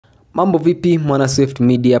Mambo vipi mwana Swift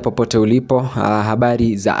Media popote ulipo,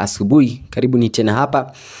 habari za asubuhi. Karibu ni tena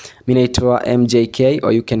hapa. Mimi naitwa MJK,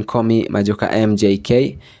 or you can call me Majoka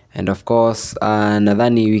MJK. And of course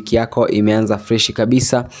nadhani wiki yako imeanza fresh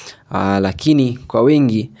kabisa, lakini kwa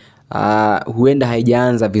wengi huenda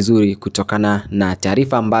haijaanza vizuri kutokana na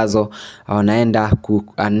taarifa ambazo wanaenda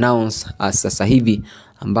ku-announce sasa hivi,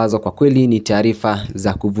 ambazo kwa kweli ni taarifa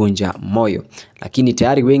za kuvunja moyo, lakini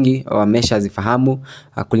tayari wengi wameshazifahamu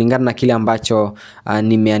kulingana na kile ambacho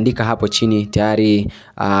nimeandika hapo chini. Tayari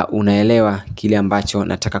unaelewa kile ambacho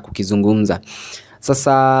nataka kukizungumza.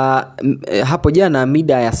 Sasa hapo jana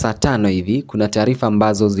mida ya saa 5 hivi kuna taarifa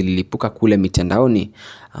ambazo zililipuka kule mitandaoni,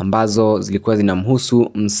 ambazo zilikuwa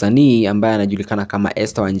zinamhusu msanii ambaye anajulikana kama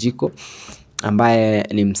Esther Wanjiku, ambaye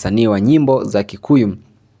ni msanii wa nyimbo za Kikuyu,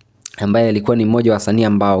 ambaye alikuwa ni mmoja wa wasanii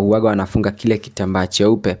ambao huaga wanafunga kile kitambaa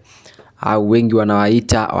cheupe au wengi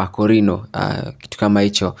wanawaita wakorino, kitu kama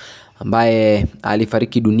hicho, ambaye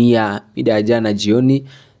alifariki dunia mida ya jana jioni.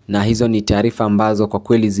 Na hizo ni taarifa ambazo kwa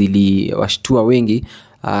kweli ziliwashtua wengi,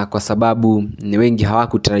 kwa sababu ni wengi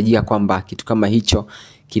hawakutarajia kwamba kitu kama hicho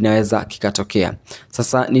kinaweza kikatokea.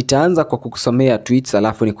 Sasa nitaanza kwa kukusomea tweets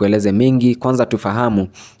alafu nikueleze mengi. Kwanza tufahamu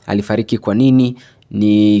alifariki kwa nini,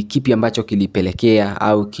 ni kipi ambacho kilipelekea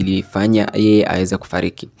au kilifanya yeye aweze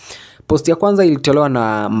kufariki. Post ya kwanza ilitolewa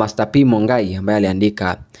na Master P Mongai, ambaye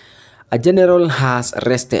aliandika, "A general has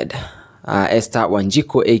arrested Esther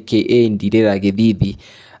Wanjiku aka Ndirira Githithi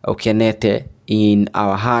Kenyatta. In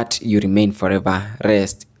our heart you remain forever.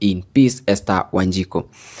 Rest in peace Esther Wanjiku."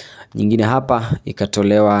 Nyingine hapa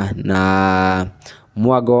ikatolewa na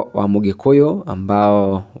Mwago wa Mugikoyo,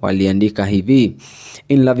 ambao waliandika hivi,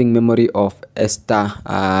 "In loving memory of Esther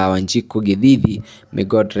Wanjiku Githithi, may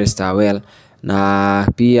God rest her well." Na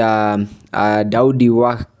pia Daudi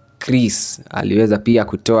wa Chris aliweza pia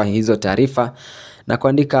kutoa hizo taarifa na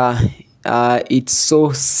kuandika, "It's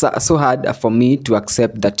so hard for me to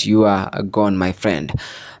accept that you are gone, my friend.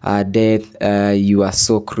 Death, you are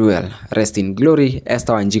so cruel. Rest in glory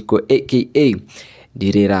Esther Wanjiku aka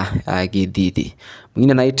Ndirira Githithi."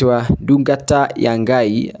 Mwingine anaitwa Dungata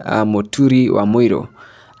Yangai Moturi wa Moiro,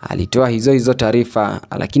 alitoa hizo taarifa,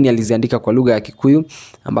 lakini aliziandika kwa lugha ya Kikuyu,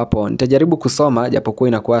 ambapo nitajaribu kusoma japokuwa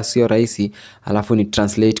inakuwa sio rahisi, alafu ni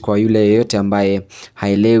translate kwa yule yeyote ambaye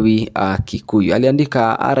haelewi Kikuyu.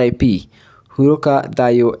 Aliandika, "RIP huruka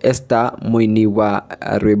thayo Esther Muini wa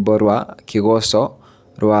Rweborwa Kigoso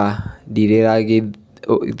rwa Ndirira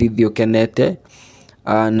Githithi Kenyatta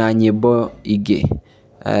na nyimbo ige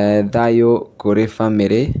thayo kuri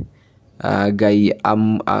family Ngai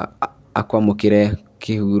akwamukire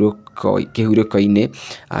kihuruko-ine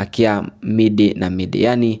kia midi na midi."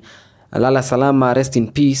 Yani lala salama, rest in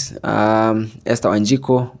peace Esther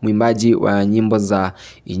Wanjiku, mwimbaji wa nyimbo za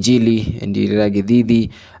Injili, Ndirira Githithi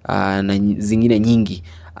na zingine nyingi.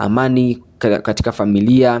 Amani katika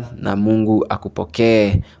familia na Mungu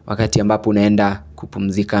akupokee wakati ambapo unaenda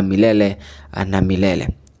kupumzika milele na milele.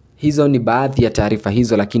 Hizo ni baadhi ya taarifa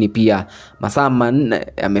hizo, lakini pia masaa 4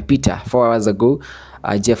 yamepita, 4 hours ago,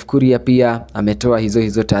 Jeff Kuria pia ametoa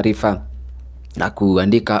hizo taarifa na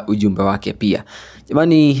kuandika ujumbe wake pia.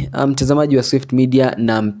 Jamani, mtazamaji wa Swift Media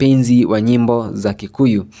na mpenzi wa nyimbo za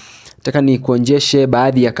Kikuyu, nataka ni kuonjeshe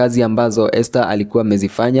baadhi ya kazi ambazo Esther alikuwa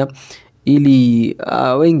amezifanya, ili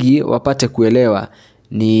wengi wapate kuelewa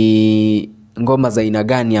ni ngoma za aina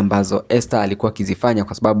gani ambazo Esther alikuwa akizifanya,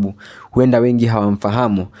 kwa sababu huenda wengi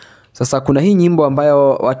hawamfahamu. Sasa kuna hii nyimbo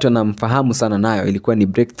ambayo watu wanamfahamu sana nayo, ilikuwa ni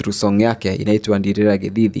breakthrough song yake, inaitwa Ndirira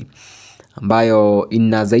Githithi, ambayo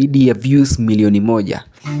ina zaidi ya views milioni 1.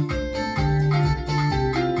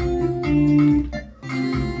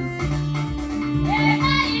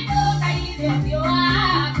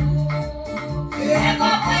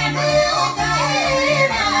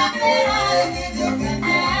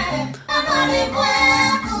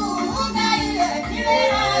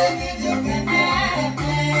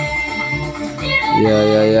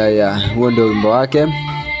 Huo ndio wimbo wake.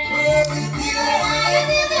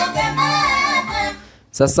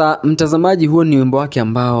 Sasa mtazamaji, huo ni wimbo wake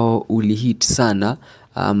ambao ulihit sana,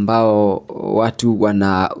 ambao watu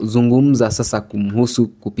wanazungumza sasa kumhusu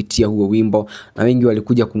kupitia huo wimbo, na wengi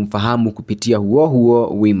walikuja kumfahamu kupitia huo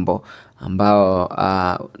wimbo ambao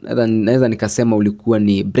naweza nikasema ulikuwa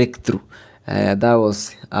ni breakthrough. That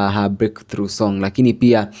was her breakthrough song, lakini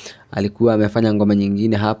pia alikuwa amefanya ngoma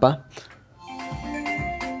nyingine hapa.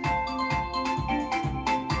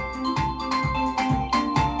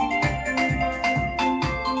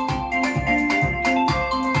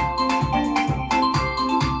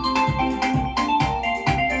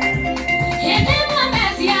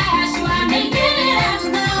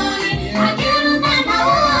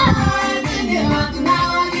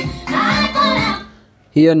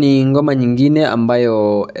 Hiyo ni ngoma nyingine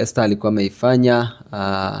ambayo Esther alikuwa ameifanya,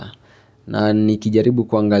 na nikijaribu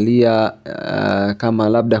kuangalia kama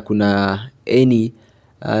labda kuna any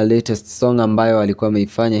latest song ambayo alikuwa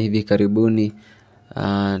ameifanya hivi karibuni.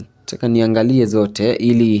 Nataka niangalie zote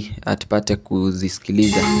ili tupate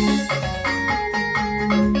kuzisikiliza.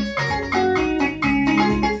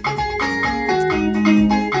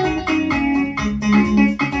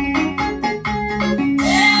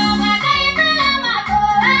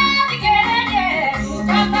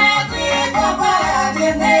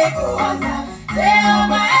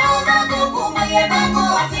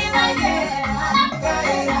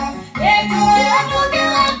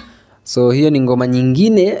 So hiyo ni ngoma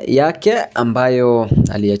nyingine yake ambayo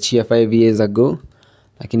aliachia 5 years ago,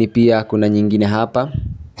 lakini pia kuna nyingine hapa.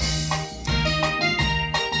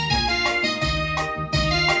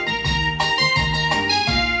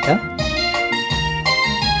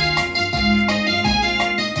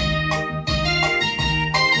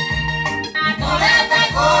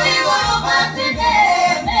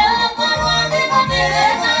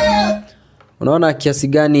 Unaona kiasi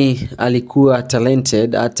gani alikuwa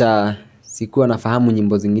talented, hata sikuwa nafahamu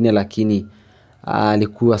nyimbo zingine lakini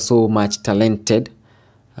alikuwa so much talented.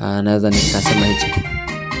 Naweza nikasema hicho.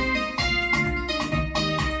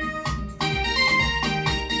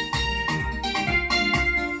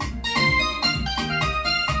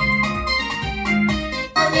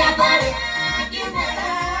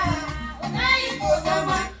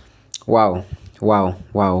 Wow.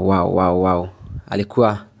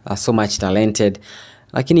 Alikuwa so much talented.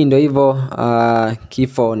 Lakini ndio hivyo,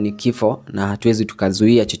 kifo ni kifo na hatuwezi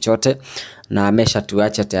tukazuia chochote, na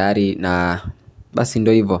ameshatuacha tayari, na basi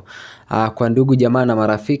ndio hivyo. Kwa ndugu jamaa na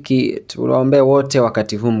marafiki, tuwaombee wote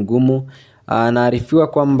wakati huu mgumu. Naarifiwa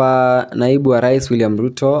kwamba naibu wa rais William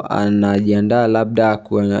Ruto anajiandaa labda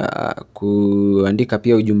kuandika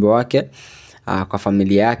pia ujumbe wake kwa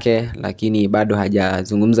familia yake, lakini bado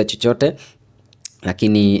hajazungumza chochote.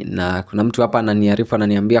 Lakini na kuna mtu hapa ananiarifu,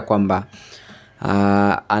 ananiambia kwamba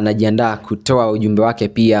anajiandaa kutoa ujumbe wake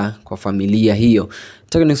pia kwa familia hiyo.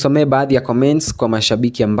 Nataka nisomee baadhi ya comments kwa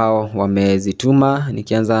mashabiki ambao wamezituma,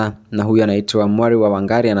 nikianza na huyu anaitwa Mwari wa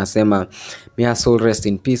Wangari, anasema may her soul rest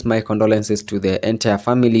in peace, my condolences to the entire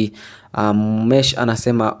family. Mesh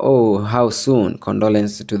anasema how soon,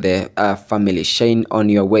 condolences to the family, shine on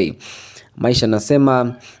your way. Maisha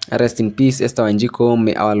anasema rest in peace Esther Wanjiku,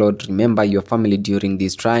 may our Lord remember your family during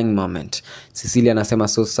this trying moment. Cecilia anasema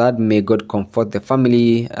so sad, may God comfort the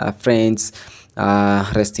family, friends,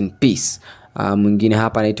 rest in peace. Mwingine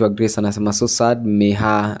hapa anaitwa Grace anasema so sad, may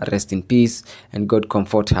her rest in peace and God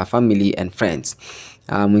comfort her family and friends.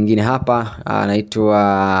 Mwingine hapa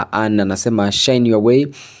anaitwa Anna anasema shine your way,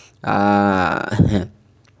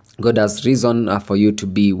 God has reason for you to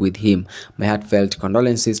be with him. My heartfelt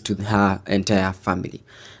condolences to her entire family.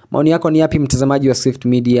 Maoni yako ni yapi mtazamaji wa Swift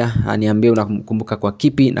Media? Niambie unakumbuka kwa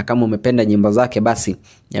kipi, na kama umependa nyimbo zake basi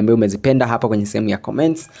niambie umezipenda hapa kwenye sehemu ya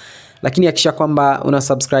comments. Lakini hakikisha kwamba una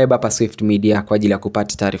subscribe hapa Swift Media kwa ajili ya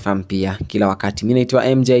kupata taarifa mpya kila wakati. Mimi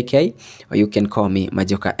naitwa MJK, or you can call me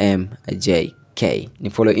Majoka MJK. Ni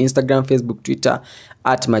follow Instagram, Facebook, Twitter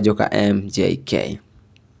 @MajokaMJK.